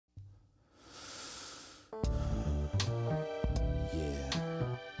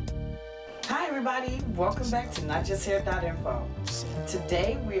Hi everybody, welcome back to NotJustHair.info.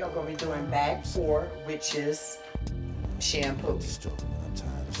 Today we are going to be doing bag 4, which is shampoo.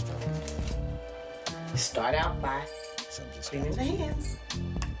 Start out by cleaning the hands.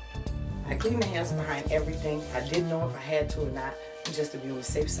 I clean the hands behind everything. I didn't know if I had to or not, but just to be on the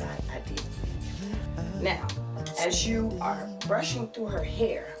safe side, I did. Now, as you are brushing through her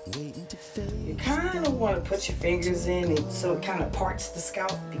hair, you kind of want to put your fingers in it so it kind of parts the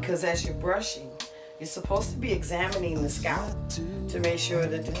scalp, because as you're brushing, you're supposed to be examining the scalp to make sure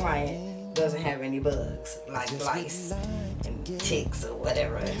that the client doesn't have any bugs like lice and ticks or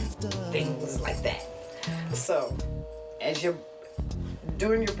whatever, things like that. So as you're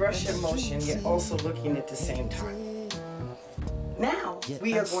doing your brushing motion, you're also looking at the same time. Now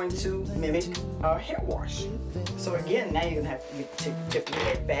we are going to mimic our hair wash. So again, now you're going to have to tip your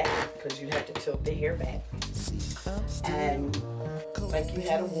head back, because you have to tilt the hair back. And like you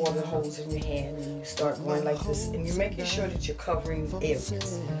had a water hose in your hand, and you start going like this, and you're making sure that you're covering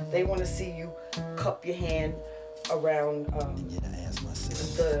areas. They want to see you cup your hand around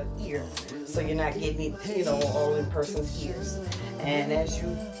the ear, so you're not getting it, you know, all in person's ears. And as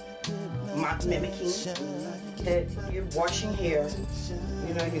you mimicking that you're washing hair,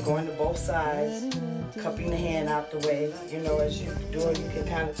 you know, you're going to both sides, cupping the hand out the way. You know, as you're doing, you can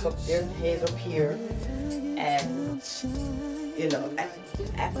kind of cup their head up here, and you know,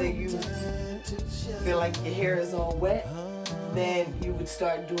 after you feel like your hair is all wet, then you would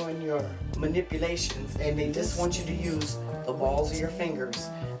start doing your manipulations, and they just want you to use the balls of your fingers,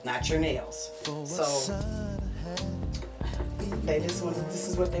 not your nails. So they just want, this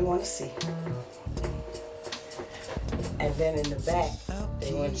is what they want to see. And then in the back,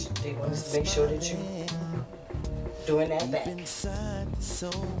 they want to make sure that you're doing that back. So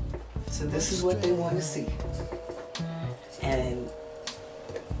this is what they want to see. And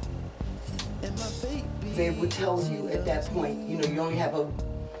they would tell you at that point, you know, you only have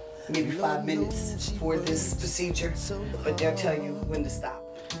maybe 5 minutes for this procedure, but they'll tell you when to stop.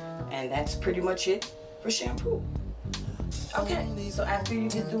 And that's pretty much it for shampoo. Okay, so after you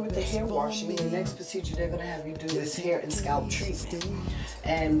get through with the hair washing, the next procedure they're going to have you do is hair and scalp treatment.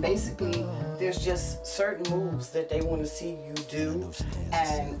 And basically, there's just certain moves that they want to see you do.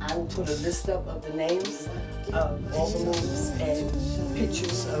 And I will put a list up of the names of all the moves and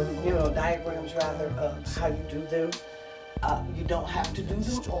pictures of, you know, diagrams rather, of how you do them. You don't have to do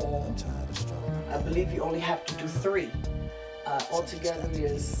them all. I believe you only have to do 3. Altogether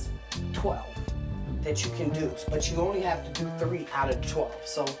is 12. That you can do, but you only have to do 3 out of 12.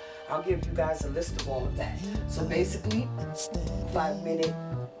 So I'll give you guys a list of all of that. So basically, 5-minute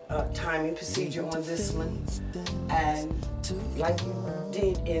timing procedure on this one, and like you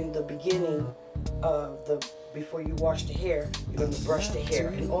did in the beginning of before you wash the hair, you're going to brush the hair,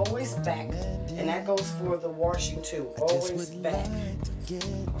 and always back, and that goes for the washing too. Always back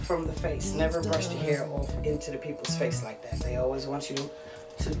from the face. Never brush the hair off into the people's face like that. They always want you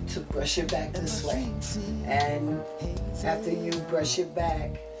to brush it back this way. And after you brush it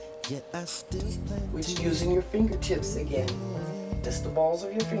back, which using your fingertips again, that's the balls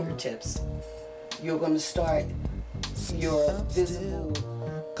of your fingertips, you're going to start your visible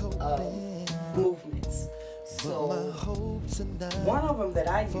movements. So one of them that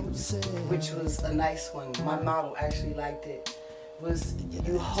I used, which was a nice one, my model actually liked it, was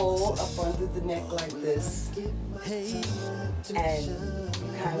you hold up under the neck like this, and you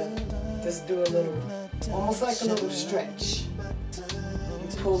kind of just do a little, almost like a little stretch. You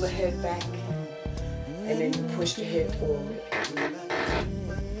pull the head back, and then you push the head forward.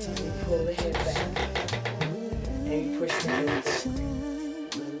 You pull the head back, and you push the head forward.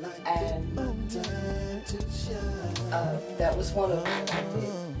 And that was one of them that I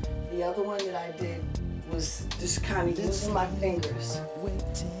did. The other one that I did was just kind of using my fingers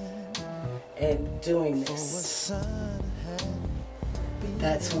and doing this.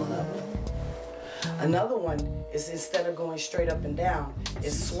 That's one of them. Another one is, instead of going straight up and down,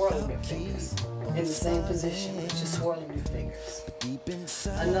 is swirling your fingers in the same position, just swirling your fingers.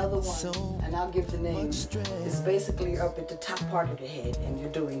 Another one, and I'll give the name, is basically up at the top part of the head, and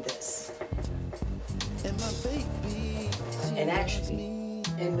you're doing this. And actually,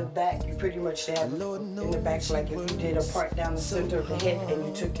 in the back, you pretty much have in the back, like if you did a part down the center of the head and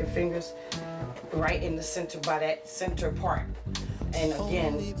you took your fingers right in the center by that center part, and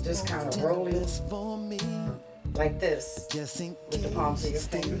again, just kind of rolling like this with the palms of your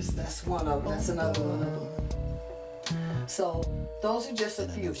fingers. That's one of them. That's another one of them. So those are just a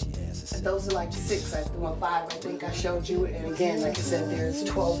few. Those are like 6. I threw 5. I think I showed you. And again, like I said, there's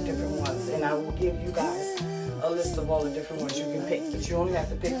 12 different ones, and I will give you guys a list of all the different ones you can pick, but you only have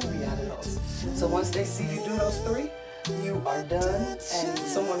to pick 3 out of those. So once they see you do those 3, you are done, and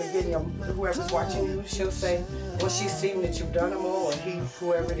someone will get them, whoever's watching you, she'll say, once she's seen that you've done them all, or he,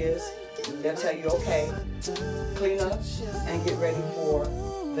 whoever it is, they'll tell you, okay, clean up and get ready for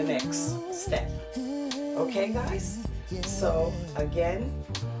the next step. Okay, guys? So, again,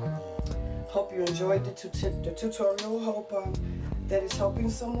 hope you enjoyed the tutorial. Hope that it's helping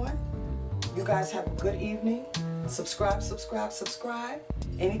someone. You guys have a good evening. Subscribe.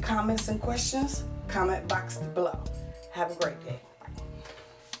 Any comments and questions? Comment box below. Have a great day.